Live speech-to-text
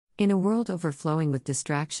In a world overflowing with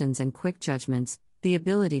distractions and quick judgments, the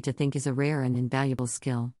ability to think is a rare and invaluable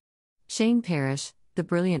skill. Shane Parrish, the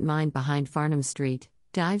brilliant mind behind Farnam Street,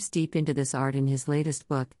 dives deep into this art in his latest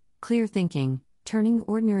book, Clear Thinking: Turning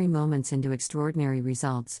Ordinary Moments into Extraordinary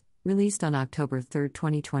Results, released on October 3,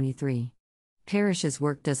 2023. Parrish's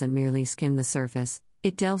work doesn't merely skim the surface,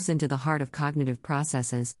 it delves into the heart of cognitive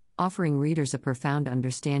processes, offering readers a profound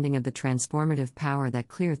understanding of the transformative power that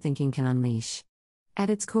clear thinking can unleash. At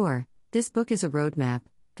its core, this book is a roadmap,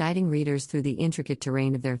 guiding readers through the intricate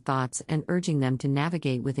terrain of their thoughts and urging them to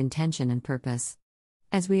navigate with intention and purpose.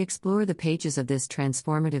 As we explore the pages of this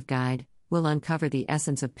transformative guide, we'll uncover the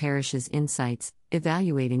essence of Parrish's insights,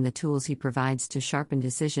 evaluating the tools he provides to sharpen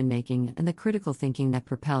decision-making and the critical thinking that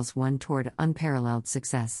propels one toward unparalleled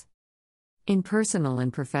success. In personal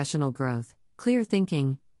and professional growth, Clear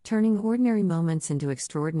Thinking: Turning Ordinary Moments into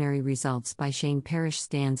Extraordinary Results by Shane Parrish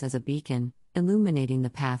stands as a beacon, illuminating the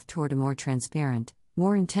path toward a more transparent,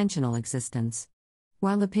 more intentional existence.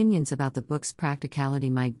 While opinions about the book's practicality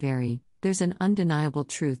might vary, there's an undeniable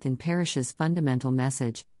truth in Parrish's fundamental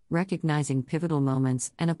message, recognizing pivotal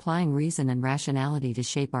moments and applying reason and rationality to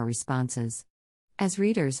shape our responses. As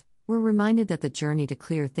readers, we're reminded that the journey to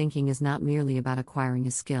clear thinking is not merely about acquiring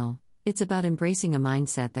a skill, it's about embracing a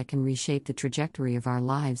mindset that can reshape the trajectory of our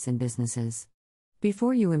lives and businesses.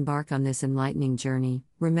 Before you embark on this enlightening journey,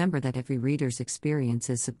 remember that every reader's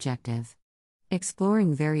experience is subjective.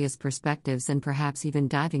 Exploring various perspectives and perhaps even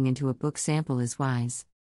diving into a book sample is wise.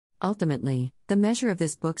 Ultimately, the measure of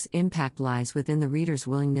this book's impact lies within the reader's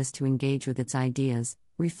willingness to engage with its ideas,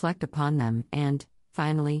 reflect upon them, and,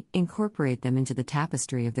 finally, incorporate them into the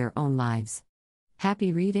tapestry of their own lives.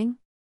 Happy reading?